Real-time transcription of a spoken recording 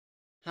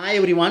Hi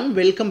everyone,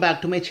 welcome back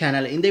to my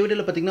channel. In this video,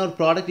 we will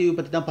product review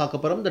the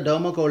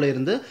DERMA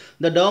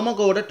the DERMA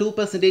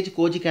 2%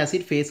 kojic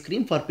acid face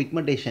cream for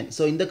pigmentation.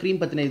 So, in the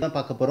cream,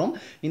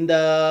 in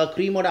the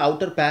cream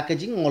outer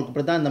packaging,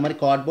 the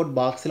cardboard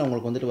box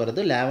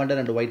lavender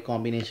and white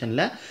combination.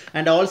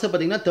 And also,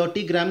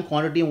 30 gram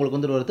quantity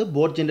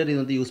both gender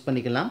use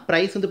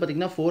price is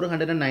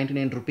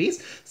 499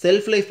 rupees.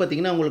 Self life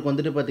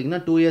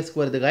 2 years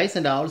guys,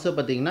 and also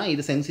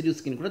this sensitive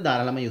skin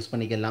use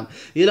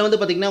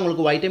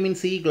vitamin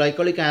C,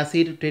 glycolic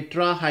acid,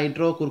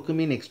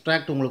 tetrahydrocurcumin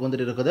extract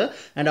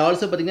and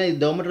also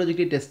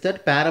dermatologically tested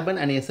paraben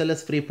and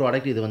SLS free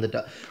product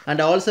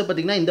and also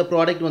in the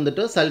product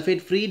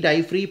sulfate free,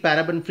 dye free,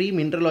 paraben free,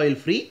 mineral oil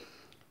free.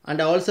 And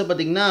also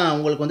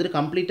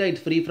completely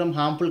it's free from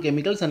harmful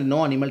chemicals and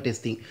no animal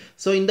testing.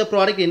 So in the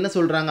product enna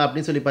solranga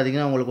appdi solli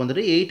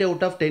pathina 8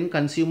 out of 10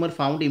 consumer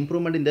found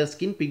improvement in their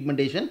skin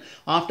pigmentation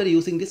after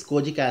using this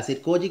kojic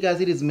acid. Kojic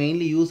acid is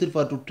mainly used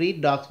to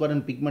treat dark spot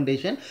and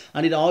pigmentation,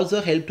 and it also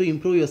help to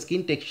improve your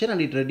skin texture, and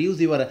it reduce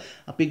your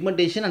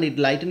pigmentation, and it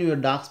lighten your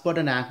dark spot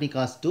and acne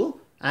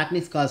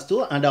scars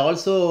too. And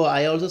also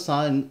I also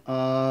saw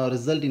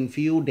result in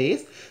few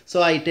days.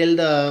 So I tell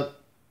the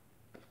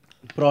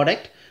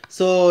product.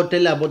 So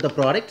tell about the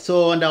product.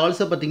 So and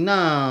also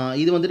pathina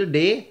idu vandu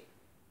day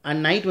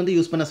and night vandu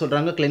use panna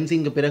solranga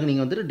cleansing piragu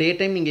neenga vandu day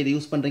time neenga idu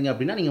use pandringa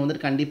appadina neenga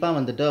vandu kandipa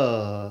vandu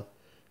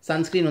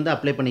sunscreen வந்து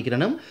apply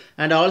பண்ணிக்கணும்.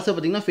 And also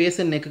பார்த்தீங்கன்னா face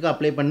and நெக்குக்கு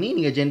apply பண்ணி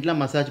நீங்கள் ஜென்டலாக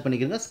massage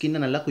பண்ணிக்கிறங்க. ஸ்கின்னை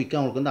நல்லா குயிக்காக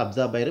உங்களுக்கு வந்து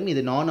அப்சார்ப் ஆயிரும்.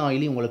 இது நான்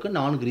ஆயிலி, உங்களுக்கு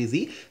நான்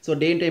கிரீஸி. ஸோ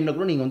டே டைமில்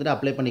கூட நீங்கள் வந்துட்டு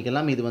அப்ளை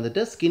பண்ணிக்கலாம். இது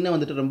வந்துட்டு ஸ்கின்னை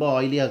வந்துட்டு ரொம்ப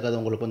ஆயிலி ஆகாது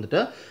உங்களுக்கு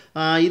வந்துட்டு.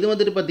 இது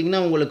வந்துட்டு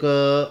பார்த்தீங்கன்னா உங்களுக்கு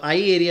ஐ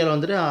ஏரியாவில்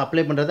வந்துட்டு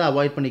அப்ளை பண்ணுறதை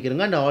அவாய்ட்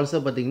பண்ணிக்கிறங்க. அண்ட்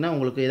ஆல்சோ பார்த்தீங்கன்னா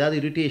உங்களுக்கு ஏதாவது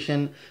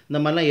இரிட்டேஷன்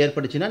இந்த மாதிரிலாம்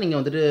ஏற்பட்டுச்சுன்னா நீங்கள்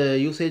வந்துட்டு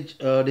யூசேஜ்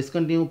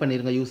டிஸ்கண்டினியூ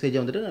பண்ணிடுங்க.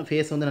 யூசேஜை வந்துட்டு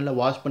ஃபேஸ் வந்து நல்லா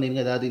வாஷ்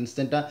பண்ணிடுங்க. ஏதாவது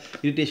இன்ஸ்டண்ட்டாக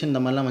இரிட்டேஷன்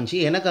இந்த மாதிரிலாம்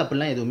வந்துச்சு. எனக்கு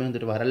அப்படிலாம் எதுவுமே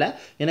வந்துட்டு வரலை.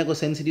 எனக்கு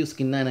ஒரு சென்சிட்டிவ்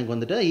ஸ்கின் தான் எனக்கு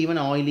வந்துட்டு. ஈவன்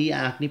ஆயிலி,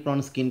 ஆக்னி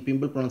PRAN skin,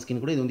 pimple PRAN skin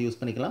கூட இது வந்து யூஸ்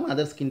பண்ணிக்கலாம்.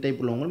 அதர் ஸ்கின் டைப்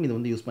உள்ளவங்களும் இது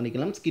வந்து யூஸ்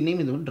பண்ணிக்கலாம்.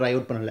 ஸ்கின்னையும் இது வந்து ட்ரை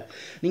அவுட் பண்ணல.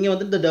 நீங்கள்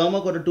வந்து இந்த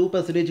டெர்மாக்கோட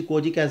 2%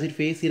 kojic acid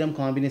ஃபேஸ் சீரம்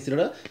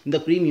காம்பினேஷனோட இந்த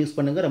க்ரீம் யூஸ்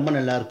பண்ணுங்கள். ரொம்ப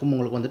நல்லாயிருக்கும்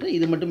உங்களுக்கு வந்துட்டு.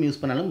 இது மட்டும் யூஸ்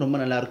பண்ணாலும் ரொம்ப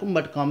நல்லாயிருக்கும்.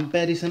 பட்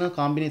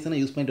காம்பினேஷனாக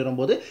யூஸ் பண்ணிட்டு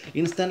வரும்போது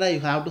இன்ஸ்டண்ட்டாக யூ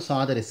ஹேவ் டு சா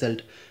த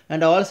ரிசல்ட்.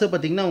 அண்ட் ஆல்சோ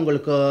பார்த்தீங்கன்னா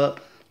உங்களுக்கு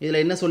இதில்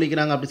என்ன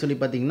சொல்லிக்கிறாங்க அப்படி சொல்லி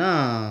பார்த்தீங்கன்னா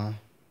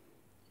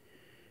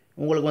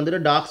உங்களுக்கு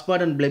வந்துட்டு டார்க்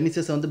ஸ்பாட் அண்ட்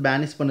பிளெமிசஸ் வந்து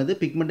பேனிஷ் பண்ணுது,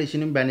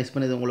 பிக்மெண்டேஷனையும் பேனிஷ்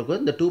பண்ணுது. உங்களுக்கு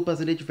இந்த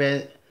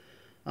 2%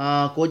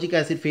 kojic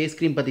acid ஃபேஸ்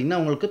க்ரீம் பார்த்திங்கன்னா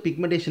உங்களுக்கு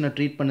பிக்மெண்டேஷனை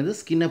ட்ரீட் பண்ணுது,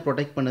 ஸ்கின்னை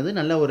ப்ரொடெக்ட் பண்ணுது,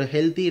 நல்ல ஒரு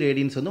ஹெல்த்தி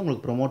ரேடியன்ஸ் வந்து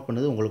உங்களுக்கு ப்ரொமோட்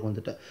பண்ணுது உங்களுக்கு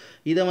வந்துட்டு.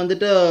 இதை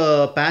வந்துட்டு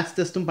பேட்ச்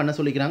டெஸ்ட்டும் பண்ண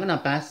சொல்லிக்கிறாங்க.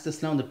 நான் பேட்ச்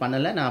டெஸ்ட்லாம் வந்து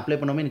பண்ணலை. நான் அப்ளை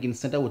பண்ணாமல் எனக்கு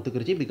இன்ஸ்டண்ட்டாக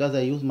ஒத்துக்குருச்சு. Because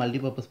I use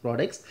multipurpose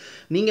products.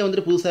 நீங்கள்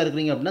வந்துட்டு புதுசாக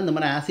இருக்கிறீங்க அப்படின்னா இந்த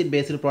மாதிரி ஆசிட்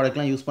பேஸ்டு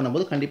ப்ராடக்ட்லாம் யூஸ்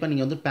பண்ணும்போது கண்டிப்பாக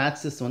நீங்கள் வந்து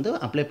பேட்ச் டெஸ்ட் வந்து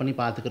அப்ளை பண்ணி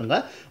பார்த்துக்கிறங்க.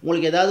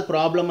 உங்களுக்கு ஏதாவது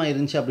ப்ராப்ளமாக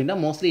இருந்துச்சு அப்படின்னா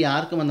மோஸ்ட்லி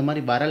யாருக்கும் அந்த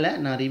மாதிரி வரலை.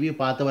 நான் ரிவ்யூ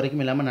பார்த்த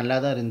வரைக்கும் இல்லாமல் நல்லா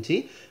தான் இருந்துச்சு.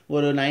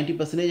 ஒரு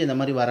 90% இந்த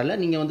மாதிரி வரலை.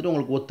 நீங்கள் வந்துட்டு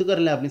உங்களுக்கு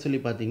ஒத்துக்கறலை அப்படின்னு சொல்லி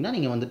பார்த்தீங்கன்னா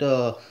நீங்கள் வந்துட்டு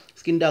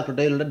ஸ்கின்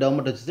டாக்டர்கிட்ட இல்லை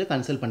டெர்மட்டாலஜிஸ்ட்டை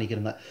கன்சல்ட்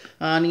பண்ணிக்கிறங்க.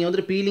 நீங்கள்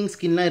வந்துட்டு பீலிங்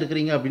ஸ்கின்லாம்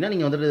இருக்கிறீங்க அப்படின்னா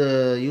நீங்கள் வந்துட்டு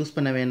யூஸ்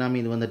பண்ண வேணாம்.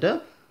 இது வந்துட்டு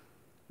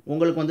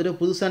உங்களுக்கு வந்துட்டு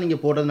புதுசாக நீங்கள்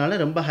போடுறதுனால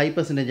ரொம்ப ஹை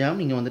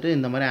பர்சன்டேஜாகவும் நீங்கள் வந்துட்டு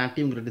இந்த மாதிரி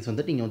ஆக்டிவ் இன்க்ரீடியன்ஸ்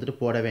வந்துட்டு நீங்கள் வந்துட்டு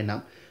போட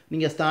வேண்டாம்.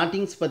 நீங்கள்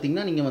ஸ்டார்டிங்ஸ்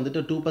பார்த்தீங்கன்னா நீங்கள் வந்துட்டு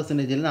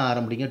 2%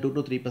 ஆரம்பிங்க, 2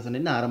 to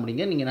 3%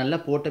 ஆரம்பிங்க. நீங்கள் நல்லா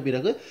போட்ட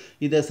பிறகு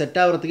இதை செட்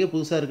ஆகிறதுக்கே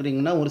புதுசாக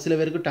இருக்கிறீங்கன்னா ஒரு சில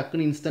பேருக்கு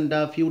டக்குன்னு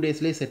இன்ஸ்டண்ட்டாக ஃபியூ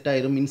டேஸ்லேயே செட்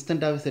ஆயிரும்,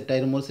 இன்ஸ்டண்ட்டாகவே செட்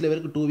ஆயிரும். ஒரு சில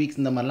பேருக்கு 2 weeks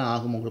இந்த மாதிரிலாம்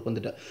ஆகும் உங்களுக்கு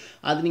வந்துட்டு.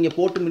 அது நீங்கள்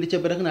போட்டு முடித்த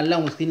பிறகு நல்லா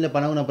உங்கள் ஸ்கின்னில்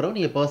பழகுன பிறகு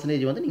நீங்கள்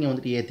பர்சன்டேஜ் வந்து நீங்கள்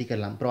வந்துட்டு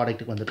ஏற்றிக்கலாம்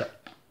ப்ராடக்ட்டுக்கு வந்துட்டு.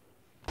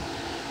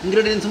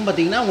 இன்க்ரீடியன்ஸும்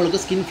பார்த்தீங்கன்னா உங்களுக்கு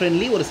ஸ்கின்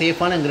ஃப்ரெண்ட்லி ஒரு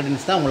சேஃபான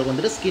இன்க்ரீடியன்ஸ் தான். உங்களுக்கு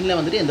வந்துட்டு ஸ்கின்னில்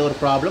வந்துட்டு எந்த ஒரு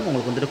ப்ராப்ளம்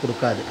உங்களுக்கு வந்துட்டு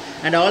கொடுக்காது.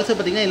 அண்ட் ஆல்சோ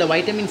பார்த்தீங்கன்னா இதில்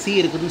வைட்டமின் சி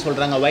இருக்குதுன்னு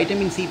சொல்கிறாங்க.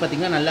 வைட்டமின் சி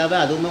பார்த்தீங்கன்னா நல்லாவே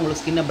அதுவுமே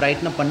உங்களுக்கு ஸ்கின்னை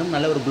பிரைட்னப் பண்ணும்,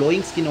 நல்ல ஒரு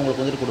க்ளோயிங் ஸ்கின்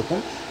உங்களுக்கு வந்துட்டு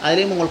கொடுக்கும்.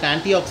 அதுலேயும் உங்களுக்கு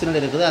ஆன்டி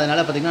ஆக்சிடென்ட் இருக்குது.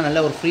 அதனால் பார்த்தீங்கன்னா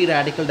நல்ல ஒரு ஃப்ரீ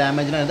ரேடிக்கல்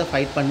டேமேஜ்லாம் இதை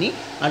ஃபைட் பண்ணி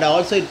and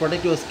also it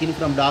protect your skin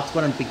from dark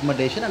spot and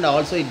pigmentation and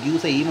also it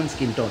gives a even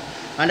skin tone.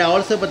 And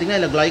also பார்த்தீங்கன்னா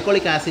இதில்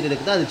கிளைகாலிக் ஆசிட்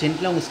இருக்குது. அது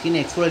ஜென்டலாக உங்கள் ஸ்கின்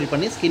எக்ஸ்ப்ளோர்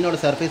பண்ணி ஸ்கின்னோட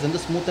சர்ஃபேஸ் வந்து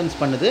ஸ்மூத்தன்ஸ்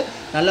பண்ணுது,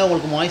 நல்லா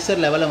உங்களுக்கு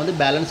மாய்ஸ்சர் லெவலை வந்து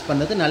பேலன்ஸ்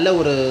பண்ணுது, நல்ல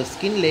ஒரு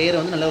ஸ்கின் லேயர்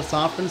வந்து நல்ல ஒரு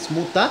சாஃப்ட் அண்ட்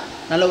ஸ்மூத்தாக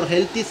நல்ல ஒரு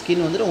ஹெல்த்தி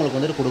ஸ்கின் வந்துட்டு உங்களுக்கு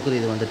வந்துட்டு கொடுக்குது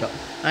இது வந்துட்டு.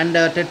 அண்ட்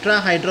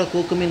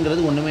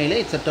டெட்ராஹைட்ரோகுர்குமின்ங்கிறது ஒன்றுமே இல்லை,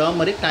 இட்ஸ் அ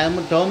டர்மரிக்.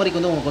 டர்மரிக்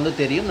வந்து உங்களுக்கு வந்து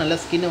தெரியும், நல்ல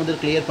ஸ்கின்னை வந்து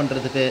கிளியர்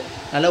பண்ணுறதுக்கு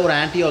நல்ல ஒரு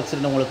ஆன்டி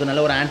ஆக்சிடென்ட் உங்களுக்கு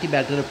நல்ல ஒரு ஆன்டி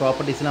பாக்டீரியல்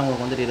ப்ராப்பர்ட்டிஸ்லாம்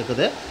உங்களுக்கு வந்துட்டு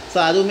இருக்குது. ஸோ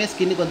அதுவுமே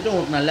ஸ்கின்னுக்கு வந்துட்டு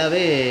உங்களுக்கு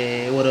நல்லாவே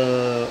ஒரு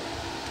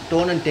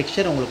டோன் அண்ட்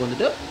டெக்ஸ்சர் உங்களுக்கு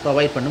வந்துட்டு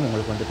ப்ரொவைட் பண்ணும்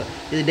உங்களுக்கு வந்துட்டு.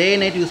 இது டே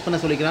நைட் யூஸ் பண்ண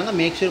சொல்லிக்கிறாங்க.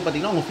 மேக் ஷூர்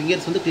பார்த்தீங்கன்னா உங்கள்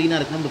ஃபிங்கர்ஸ் வந்து க்ளீனாக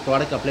இருக்கணும் இந்த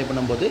ப்ராடக்ட் அப்ளை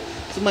பண்ணும்போது.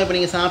 சும்மா இப்போ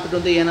நீங்கள் சாப்பிட்டு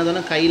வந்து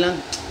ஏனாதானே கையெல்லாம்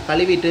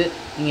கழுவிட்டு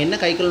நீங்கள் என்ன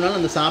கை கழுவினாலும்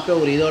அந்த சாப்பிட்ட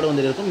ஒரு இதோட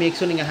வந்து இருக்கும். மேக்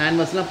ஷூர் நீங்கள் ஹேண்ட்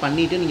வாஷ்லாம்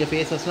பண்ணிவிட்டு நீங்கள்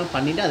ஃபேஸ் வாஷ்லாம்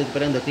பண்ணிவிட்டு அதுக்கு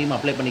பிறகு இந்த க்ரீம்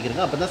அப்ளை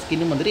பண்ணிக்கிறங்க. அப்போ தான்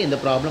ஸ்கின்னும் வந்துட்டு எந்த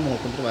ப்ராப்ளம்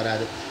உங்களுக்கு வந்துட்டு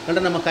வராது.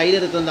 இல்லை நம்ம கையில்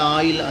இருக்கிற அந்த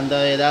ஆயில் அந்த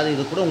ஏதாவது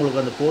இது கூட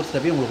உங்களுக்கு அந்த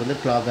போர்ஸில் போய் உங்களுக்கு வந்து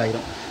க்ளாக்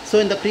ஆகிடும்.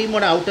 ஸோ இந்த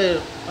க்ரீமோட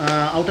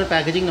அவுட்டர்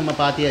பேக்கேஜிங் நம்ம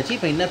பார்த்தியாச்சு.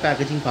 இப்போ இன்னர்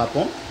பேக்கேஜிங்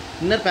பார்ப்போம்.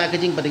 இன்னர்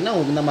பேக்கேஜிங் பார்த்திங்கன்னா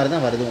உங்களுக்கு இந்த மாதிரி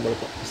தான் வருது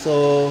உங்களுக்கு. ஸோ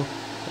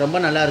ரொம்ப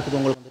நல்லா இருக்குது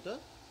உங்களுக்கு வந்துட்டு.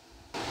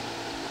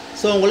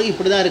 ஸோ உங்களுக்கு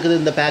இப்படி தான் இருக்குது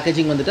இந்த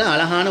பேக்கேஜிங் வந்துட்டு.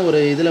 அழகான ஒரு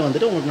இதில்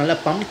வந்துட்டு உங்களுக்கு நல்ல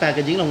பம்ப்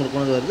பேக்கேஜிங்கில் உங்களுக்கு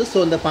கொண்டு வருது. ஸோ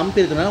இந்த பம்ப்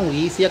இருக்கிறனால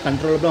உங்களுக்கு ஈஸியாக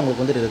கண்ட்ரோலபிளாக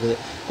உங்களுக்கு வந்துட்டு இருக்குது.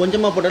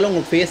 கொஞ்சமாக போட்டாலும்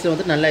உங்களுக்கு ஃபேஸில்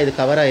வந்துட்டு நல்லா இது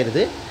கவர்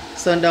ஆயிடுது.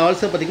 ஸோ அண்ட்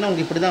ஆல்சோ பார்த்திங்கன்னா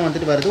உங்களுக்கு இப்படி தான்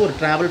வந்துட்டு வருது. ஒரு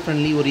ட்ராவல்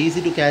ஃப்ரெண்ட்லி, ஒரு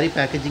ஈஸி டு கேரி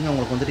பேக்கேஜிங்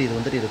உங்களுக்கு வந்துட்டு இது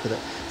வந்துட்டு இருக்குது.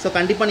 ஸோ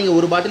கண்டிப்பாக நீங்கள்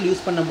ஒரு பாட்டில்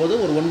யூஸ் பண்ணும்போது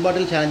ஒரு 1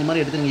 பாட்டில் சேலஞ்ச்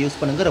மாதிரி எடுத்து நீங்கள் யூஸ்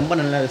பண்ணுங்கள். ரொம்ப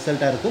நல்ல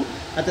ரிசல்ட்டாக இருக்கும்.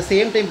 அட் த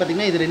சேம் டைம்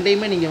பார்த்திங்கன்னா இது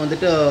ரெண்டையுமே நீங்கள்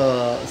வந்துட்டு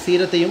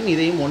சீரத்தையும்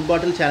இதையும் 1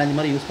 பாட்டில் சேலஞ்ச்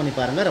மாதிரி யூஸ் பண்ணி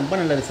பாருங்கள். ரொம்ப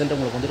நல்ல ரிசல்ட்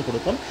உங்களுக்கு வந்துட்டு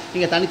கொடுக்கும்.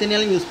 நீங்கள்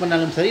தனித்தனியாலும் யூஸ்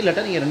பண்ணாலும் சரி,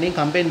 இல்லாட்டா நீங்கள் ரெண்டையும்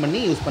கம்பைன்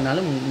பண்ணி யூஸ்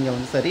பண்ணாலும் நீங்கள்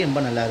வந்து சரி,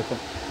 ரொம்ப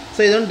நல்லாயிருக்கும்.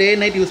 ஸோ இது வந்து டே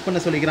நைட் யூஸ் பண்ண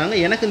சொல்லிக்கிறாங்க.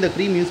 எனக்கு இந்த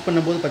க்ரீம் யூஸ்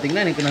பண்ணும்போது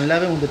பார்த்திங்கன்னா எனக்கு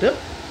நல்லாவே வந்துட்டு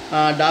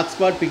டார்க்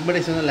ஸ்பாட்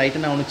பிக்மெண்டேஷன்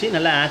லைட்டன் ஆகுச்சு.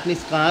 நல்லா ஆக்னி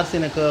ஸ்கார்ஸ்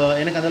எனக்கு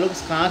அந்தளவுக்கு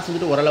ஸ்கார்ஸ்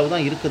வந்துட்டு ஓரளவு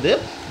தான் இருக்குது.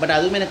 பட்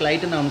அதுவுமே எனக்கு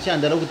லைட்டன் ஆகுச்சு.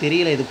 அந்தளவுக்கு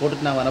தெரியல இது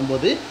போட்டுட்டு நான்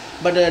வரும்போது.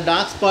 பட்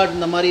டார்க் ஸ்பாட்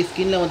இந்த மாதிரி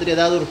ஸ்கின்னில் வந்துட்டு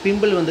ஏதாவது ஒரு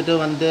பிம்பிள் வந்துட்டு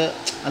வந்து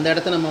அந்த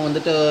இடத்த நம்ம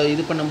வந்துட்டு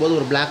இது பண்ணும்போது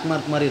ஒரு பிளாக்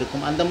மார்க் மாதிரி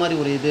இருக்கும். அந்த மாதிரி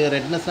ஒரு இது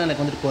ரெட்னஸ்லாம்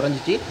எனக்கு வந்துட்டு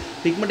குறைஞ்சிச்சு.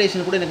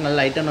 பிக்மெண்டேஷன் கூட எனக்கு நல்லா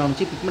லைட்டாக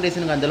ஆகுச்சு.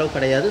 பிக்மெண்டேஷனுக்கு அந்தளவுக்கு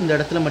கிடையாது. இந்த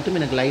இடத்துல மட்டும்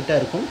எனக்கு லைட்டாக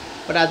இருக்கும்.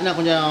 பட் அது நான்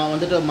கொஞ்சம்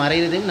வந்துட்டு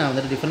மறையிறதையும் நான்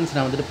வந்துட்டு டிஃப்ரென்ஸ்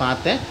நான் வந்துட்டு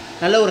பார்த்தேன்.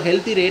 நல்ல ஒரு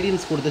ஹெல்த்தி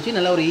ரேடியன்ஸ் கொடுத்துச்சு.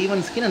 நல்ல ஒரு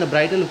even skin and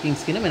brighter looking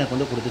ஸ்கினும் எனக்கு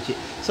வந்து கொடுத்துச்சு.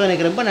 ஸோ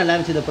எனக்கு ரொம்ப நல்லா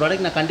இருந்துச்சு இந்த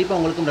ப்ராடக்ட். நான் கண்டிப்பாக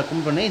உங்களுக்கும்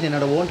ரெக்கமெண்ட் பண்ணேன். இது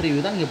என்னோட ஓன்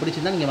ரிவ்யூ தான். நீங்கள்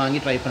பிடிச்சிருந்தா நீங்கள்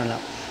வாங்கி ட்ரை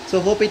பண்ணலாம். ஸோ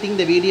ஹோப் ஐ திங்க்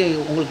இந்த வீடியோ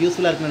உங்களுக்கு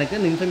யூஸ்ஃபுல்லாக இருக்குன்னு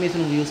நினைக்கிறேன். இந்த இன்ஃபர்மேஷன்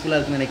உங்களுக்கு யூஸ்ஃபுல்லாக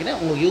இருக்குன்னு நினைக்கிறேன்.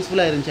 உங்களுக்கு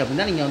யூஸ்ஃபுல்லாக இருந்துச்சு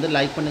அப்படின்னா நீங்கள் வந்து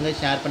லைக் பண்ணுங்கள்,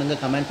 ஷேர் பண்ணுங்கள்,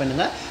 கமெண்ட்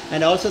பண்ணுங்கள்.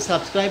 And also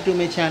subscribe to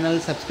my channel.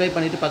 Subscribe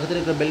பண்ணிவிட்டு பக்கத்தில்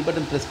இருக்கிற பெல்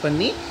பட்டன் ப்ரெஸ்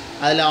பண்ணி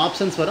அதில்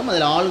ஆப்ஷன்ஸ் வரும்.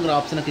 அதில் ஆளுங்கிற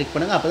ஆப்ஷனை கிளிக்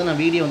பண்ணுங்கள். அப்போ தான்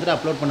நான் வீடியோ வந்துட்டு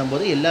அப்லோட்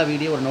பண்ணும்போது எல்லா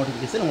வீடியோட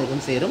நோட்டிஃபிகேஷன் உங்களுக்கு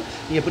வந்து சேரும்.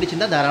 நீங்கள்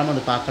பிடிச்சிருந்தா தாராளமாக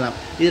வந்து பார்க்கலாம்.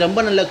 இது ரொம்ப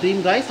நல்ல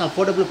க்ரீம் காய்ஸ்.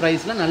 அஃபோர்டபுள்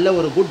ப்ரைஸில் நல்ல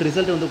ஒரு குட்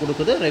ரிசல்ட் வந்து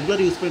கொடுக்குது.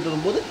 ரெகுலர் யூஸ் பண்ணிட்டு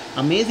வரும்போது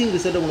அமேசிங்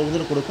ரிசல்ட் உங்களுக்கு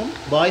வந்து கொடுக்கும்.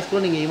 பாய்ஸ்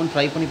கூட நீங்கள் ஈவன்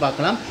ட்ரை பண்ணி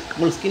பார்க்கலாம்.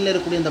 உங்களுக்கு ஸ்கின்னில்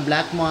இருக்கக்கூடிய இந்த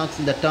பிளாக் மார்க்ஸ்,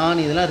 இந்த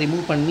டர்ன் இதெல்லாம்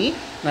ரிமூவ் பண்ணி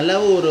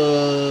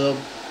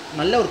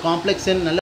நல்ல ஒரு காம்ப்ளெக்ஷன், நல்ல